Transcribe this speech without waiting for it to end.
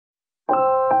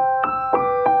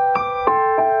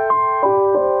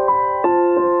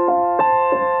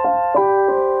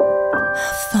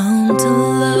felt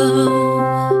love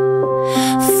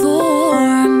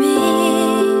for me.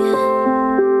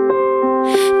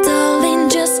 Darling,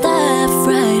 just dive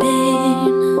right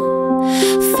in,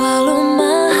 follow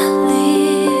my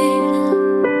lead.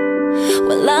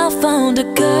 Well, I found a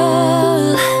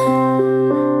girl,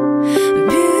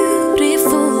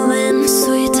 beautiful and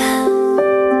sweet.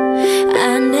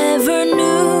 I never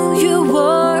knew you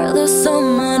were the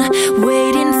someone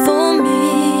waiting for me.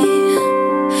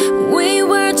 We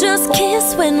were just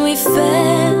kids when we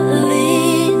fell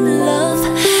in love,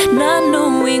 not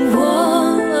knowing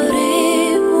what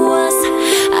it was.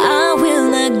 I will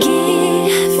not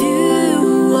give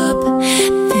you up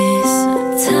this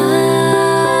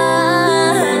time.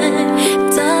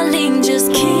 Darling, just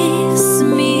kiss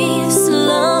me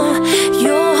slow.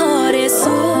 Your heart is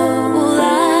all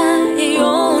I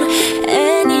own,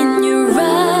 and in your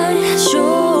eyes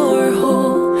you're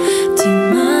holding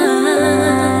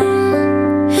mine.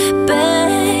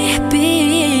 Baby,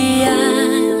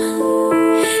 I'm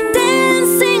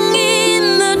dancing in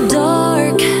the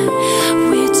dark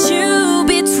with you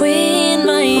between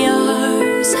my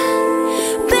arms,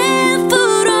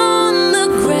 barefoot on the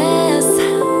grass,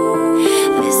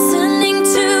 listening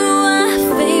to our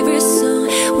favorite song.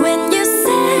 When you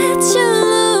said you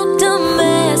looked a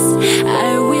mess, I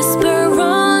whisper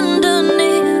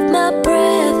underneath my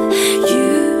breath,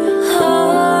 you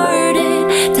heard it,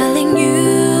 telling you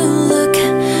look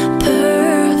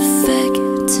perfect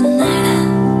tonight.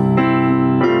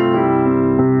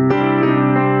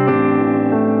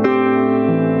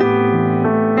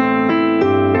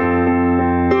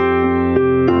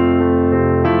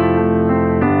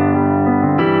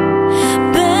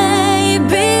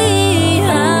 Baby,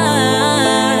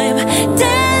 I'm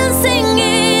dancing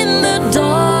in the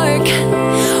dark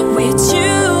with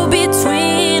you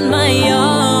between my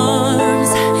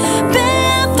arms,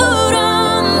 barefoot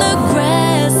on the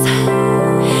grass,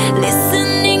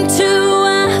 listening to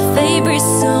our favorite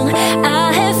song.